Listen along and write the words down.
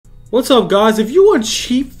What's up, guys? If you want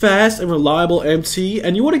cheap, fast, and reliable MT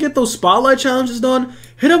and you want to get those spotlight challenges done,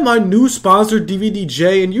 hit up my new sponsor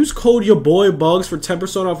DVDJ and use code your boy Bugz for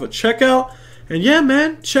 10% off at checkout. And yeah,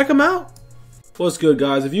 man, check them out. What's good,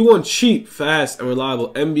 guys? If you want cheap, fast, and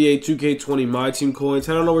reliable NBA 2K20 My Team coins,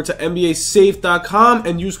 head on over to NBASafe.com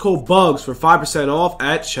and use code Bugz for 5% off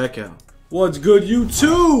at checkout. What's good,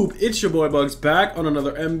 YouTube? It's your boy Bugz back on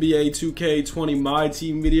another NBA 2K20 My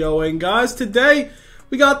Team video. And guys, today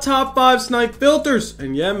we got top 5 snipe filters.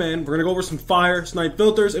 And yeah, man, we're going to go over some fire snipe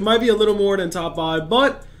filters. It might be a little more than top 5,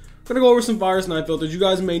 but we're going to go over some fire snipe filters. You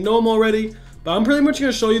guys may know them already, but I'm pretty much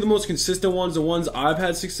going to show you the most consistent ones, the ones I've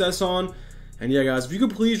had success on. And yeah, guys, if you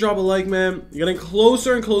could please drop a like, man. You're getting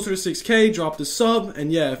closer and closer to 6K. Drop the sub.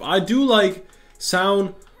 And yeah, if I do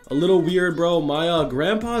sound a little weird, bro, my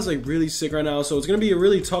grandpa's really sick right now, so it's gonna be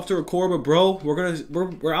really tough to record. But bro,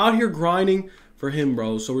 we're out here grinding for him,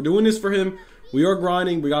 bro. So we're doing this for him. We are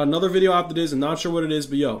grinding. We got another video after this. I'm not sure what it is,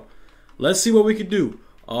 but yo, let's see what we could do.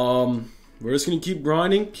 We're just gonna keep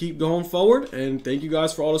grinding, keep going forward, and thank you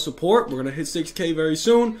guys for all the support. We're gonna hit 6K very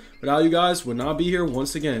soon. Without you guys, would not be here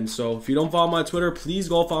once again. So if you don't follow my Twitter, please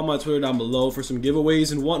go follow my Twitter down below for some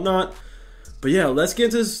giveaways and whatnot. But yeah, let's get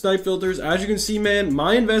into the snipe filters. As you can see, man,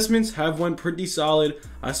 my investments have went pretty solid.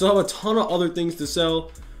 I still have a ton of other things to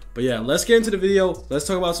sell. But yeah, let's get into the video. Let's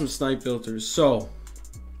talk about some snipe filters. So,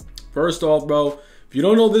 first off, bro, if you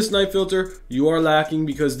don't know this snipe filter, you are lacking,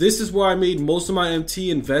 because this is where I made most of my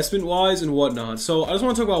MT investment-wise and whatnot. So, I just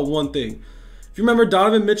want to talk about one thing. If you remember,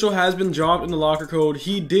 Donovan Mitchell has been dropped in the locker code.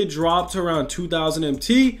 He did drop to around 2,000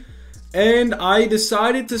 MT. And I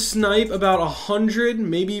decided to snipe about 100,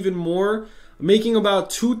 maybe even more, making about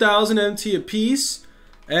 2,000 MT a piece.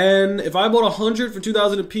 And if I bought 100 for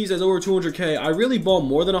 2,000 a piece, that's over 200K. I really bought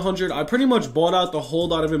more than 100. I pretty much bought out the whole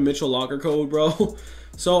Donovan Mitchell locker code, bro.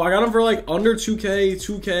 So I got them for under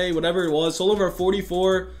 2K, whatever it was. Sold them for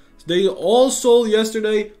 44. They all sold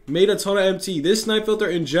yesterday. Made a ton of MT. This snipe filter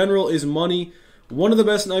in general is money. One of the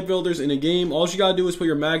best snipe filters in a game. All you gotta do is put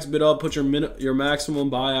your max bid up, put your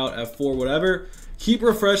maximum buyout at 4, whatever. Keep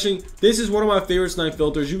refreshing. This is one of my favorite snipe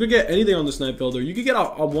filters. You could get anything on the snipe filter. You could get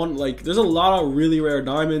a one, there's a lot of really rare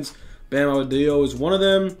diamonds. Bam Adebayo is one of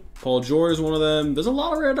them. Paul George is one of them. There's a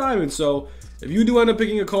lot of rare diamonds. So if you do end up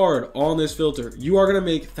picking a card on this filter, you are gonna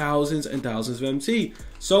make thousands and thousands of MT.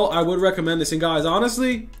 So I would recommend this. And guys,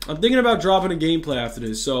 honestly, I'm thinking about dropping a gameplay after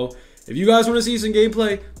this. So if you guys want to see some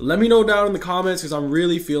gameplay, let me know down in the comments, because I'm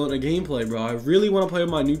really feeling a gameplay, bro. I really want to play with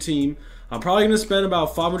my new team. I'm probably going to spend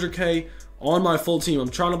about 500K on my full team. I'm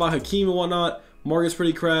trying to buy Hakeem and whatnot. Market's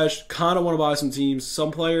pretty crashed. Kind of want to buy some teams.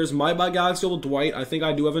 Some players might buy Galaxy with Dwight. I think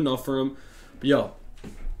I do have enough for him. But yo,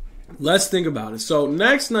 let's think about it. So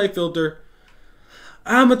next snipe filter.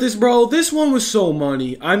 But this, bro, this one was so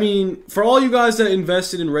money. I mean, for all you guys that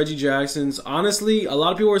invested in Reggie Jackson's, honestly, a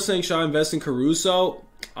lot of people were saying, should I invest in Caruso?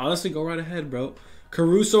 Honestly, go right ahead, bro.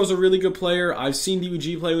 Caruso is a really good player. I've seen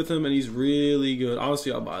DVG play with him, and he's really good.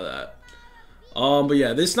 Honestly, I'll buy that. But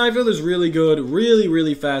yeah, this snipe filter is really good. Really,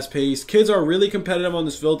 really fast-paced. Kids are really competitive on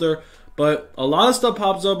this filter, but a lot of stuff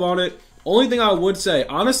pops up on it. Only thing I would say,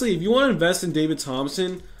 honestly, if you want to invest in David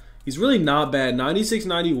Thompson, he's really not bad. 96,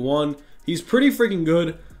 91. He's pretty freaking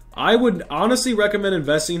good. I would honestly recommend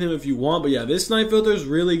investing in him if you want. But yeah, this snipe filter is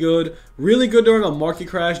really good. Really good during a market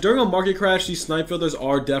crash. During a market crash, these snipe filters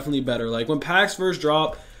are definitely better. Like when packs first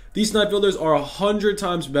drop, these snipe filters are 100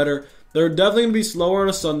 times better. They're definitely going to be slower on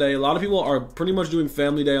a Sunday. A lot of people are pretty much doing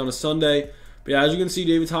family day on a Sunday. But yeah, as you can see,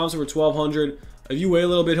 David Thompson for 1,200. If you wait a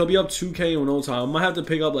little bit, he'll be up 2K in no time. I might have to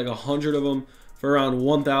pick up 100 of them for around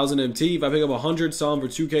 1,000 MT. If I pick up 100, sell them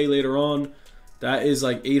for 2K later on. That is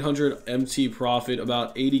 800 MT profit,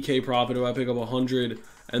 about 80K profit if I pick up 100,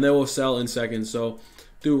 and then we'll sell in seconds. So,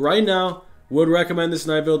 dude, right now, would recommend this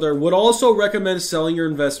snipe filter. Would also recommend selling your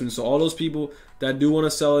investments. So all those people that do want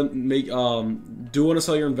to sell and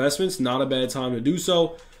sell your investments, not a bad time to do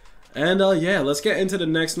so. And yeah, let's get into the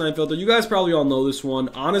next snipe filter. You guys probably all know this one.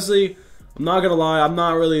 Honestly, I'm not gonna lie, I'm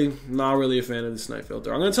not really a fan of this snipe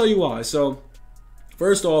filter. I'm gonna tell you why. So,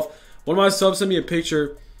 first off, one of my subs sent me a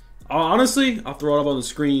picture. Honestly, I'll throw it up on the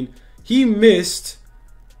screen. He missed,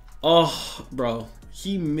 bro.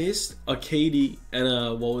 He missed a KD and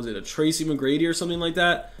a Tracy McGrady or something like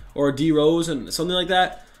that, or a D Rose and something like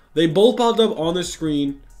that. They both popped up on the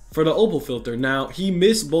screen for the opal filter. Now he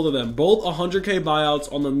missed both of them, both 100K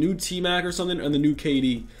buyouts on the new T-Mac or something and the new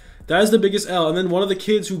KD. That is the biggest L. And then one of the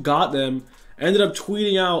kids who got them ended up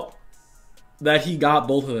tweeting out that he got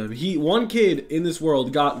both of them. One kid in this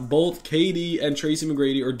world got both KD and Tracy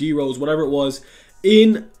McGrady or D Rose, whatever it was,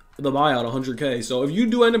 in the buyout 100K. So if you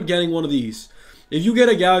do end up getting one of these, if you get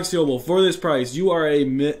a Galaxy Opal for this price, you are a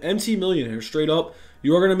MT millionaire straight up.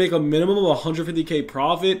 You are going to make a minimum of 150k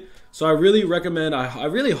profit. So I really recommend, I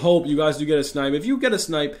really hope you guys do get a snipe. If you get a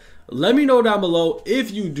snipe, let me know down below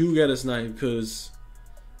if you do get a snipe, because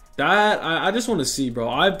that, I just want to see, bro.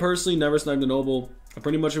 I personally never sniped an opal. I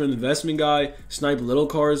pretty much am an investment guy. Snipe little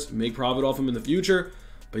cards, make profit off them in the future.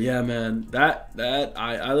 But yeah, man,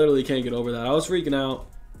 I literally can't get over that. I was freaking out.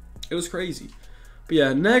 It was crazy. But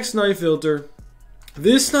yeah, next snipe filter.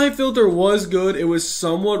 This snipe filter was good. It was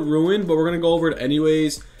somewhat ruined, but we're going to go over it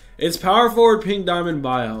anyways. It's power forward pink diamond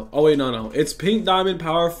buyout. Oh wait, no. It's pink diamond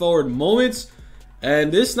power forward moments.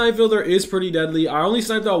 And this snipe filter is pretty deadly. I only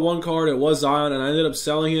sniped out one card. It was Zion, and I ended up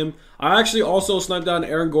selling him. I actually also sniped out an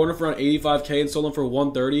Aaron Gordon for around 85k and sold him for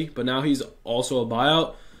 130, but now he's also a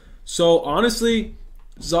buyout. So honestly,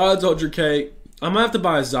 Zion's 100k. I'm gonna have to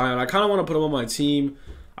buy a Zion. I kind of want to put him on my team.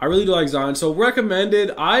 I really do like Zion. So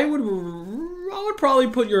recommended, I would probably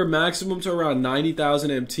put your maximum to around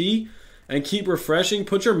 90,000 MT and keep refreshing.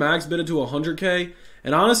 Put your max bid into 100k.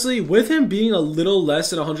 And honestly, with him being a little less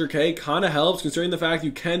than 100k, kind of helps considering the fact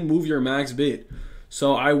you can move your max bid.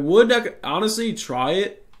 So I would honestly try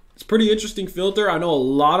it. It's a pretty interesting filter. I know a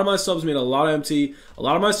lot of my subs made a lot of MT. A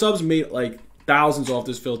lot of my subs made like thousands off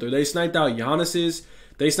this filter. They sniped out Giannis's.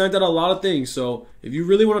 They sniped out a lot of things. So if you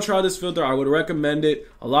really want to try this filter, I would recommend it.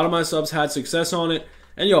 A lot of my subs had success on it.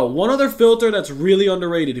 And yo, one other filter that's really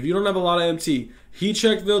underrated, if you don't have a lot of MT, heat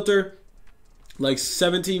check filter, like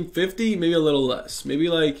 1750, maybe a little less. Maybe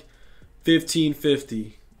like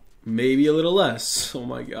 1550, maybe a little less. Oh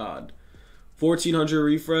my god. 1400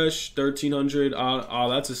 refresh, 1300. Oh,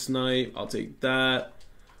 that's a snipe. I'll take that.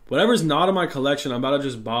 Whatever's not in my collection, I'm about to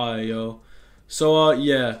just buy, yo. So,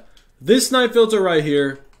 yeah. This snipe filter right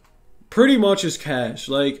here pretty much is cash.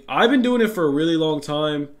 Like, I've been doing it for a really long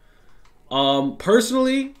time.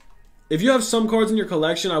 Personally, if you have some cards in your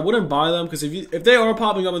collection, I wouldn't buy them, because if they are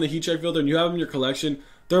popping up in the heat check filter and you have them in your collection,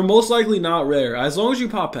 they're most likely not rare, as long as you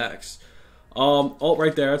pop packs. Oh,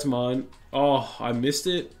 right there, that's mine. Oh, I missed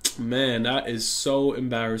it. Man, that is so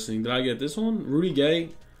embarrassing. Did I get this one? Rudy Gay?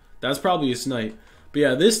 That's probably a snipe. But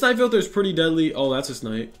yeah, this snipe filter is pretty deadly. Oh, that's a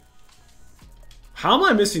snipe. How am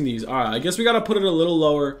I missing these? Alright, I guess we gotta put it a little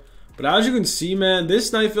lower. But as you can see, man, this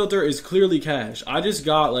snipe filter is clearly cash. I just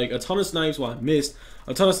got like a ton of snipes. Well, I missed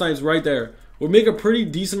a ton of snipes right there. We'll make a pretty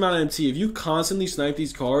decent amount of MT. If you constantly snipe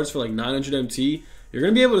these cards for like 900 MT, you're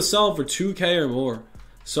going to be able to sell them for 2k or more.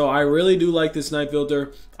 So I really do like this snipe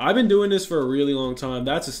filter. I've been doing this for a really long time.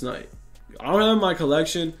 That's a snipe. I don't have him in my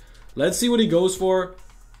collection. Let's see what he goes for.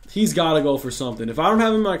 He's got to go for something. If I don't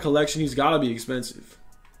have him in my collection, he's got to be expensive.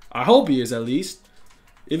 I hope he is, at least.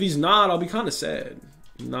 If he's not, I'll be kind of sad.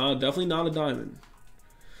 Nah, definitely not a diamond.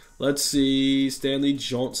 Let's see. Stanley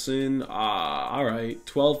Johnson. Alright.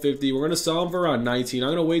 1250. We're going to sell him for around 19. I'm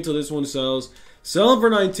going to wait till this one sells. Sell him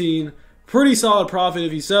for 19. Pretty solid profit.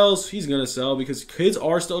 If he sells, he's going to sell, because kids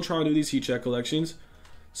are still trying to do these heat check collections.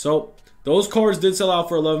 So, those cards did sell out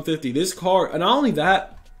for 1150. This card, and not only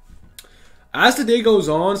that, as the day goes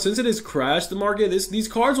on, since it has crashed the market, these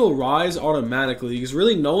cards will rise automatically, because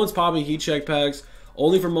really no one's popping heat check packs,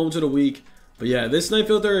 only for moments of the week. But yeah, this snipe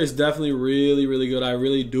filter is definitely really, really good. I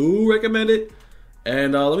really do recommend it.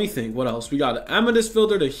 And let me think, what else? We got the amethyst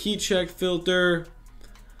filter, the heat check filter.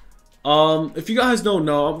 If you guys don't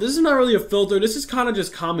know, this is not really a filter. This is kind of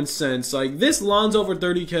just common sense. Like, this Lonzo for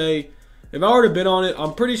 30k, if I were to bid on it,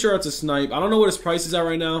 I'm pretty sure it's a snipe. I don't know what his price is at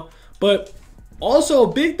right now. But also,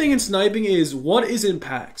 a big thing in sniping is what is in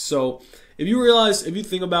packs. So, if you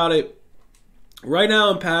think about it, right now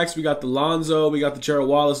in packs, we got the Lonzo, we got the Gerald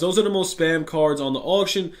Wallace. Those are the most spam cards on the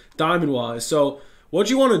auction, diamond-wise. So, what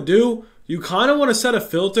you want to do, you kind of want to set a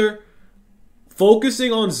filter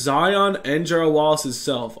focusing on Zion and Gerald Wallace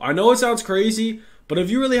itself. I know it sounds crazy, but if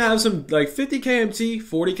you really have some like 50k MT,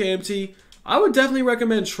 40k MT, I would definitely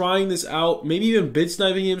recommend trying this out, maybe even bid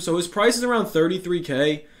sniping him. So his price is around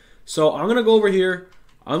 33k. So I'm going to go over here.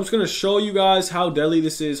 I'm just going to show you guys how deadly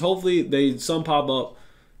this is. Hopefully some pop up.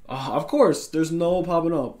 Of course, there's no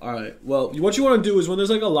popping up. Alright, well, what you want to do is when there's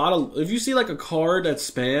like a lot of, if you see like a card that's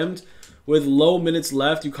spammed with low minutes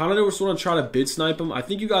left, you kind of just want to try to bid snipe them. I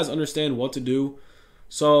think you guys understand what to do.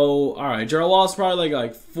 So, alright, Gerald Wallace probably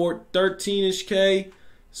like 13-ish K.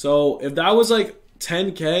 So, if that was like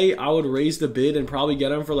 10k, I would raise the bid and probably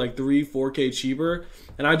get him for like 3-4k cheaper.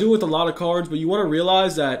 And I do it with a lot of cards, but you want to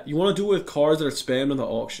realize that you want to do it with cards that are spammed in the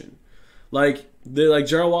auction. Like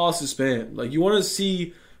Gerald Wallace is spammed. Like, you want to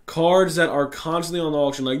see cards that are constantly on the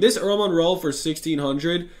auction. Like this Earl Monroe for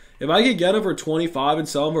 1600. If I could get him for 25 and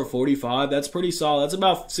sell him for 45, that's pretty solid. That's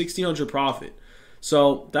about 1600 profit.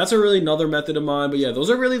 So that's a really another method of mine. But yeah, those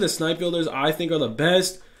are really the snipe builders I think are the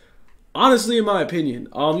best, honestly, in my opinion.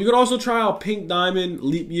 You could also try out Pink Diamond,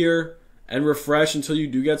 Leap Year, and Refresh until you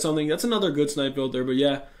do get something. That's another good snipe builder. But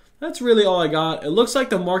yeah, that's really all I got. It looks like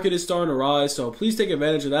the market is starting to rise, so please take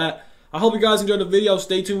advantage of that. I hope you guys enjoyed the video.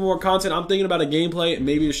 Stay tuned for more content. I'm thinking about a gameplay and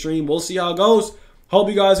maybe a stream. We'll see how it goes. Hope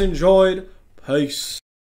you guys enjoyed. Peace.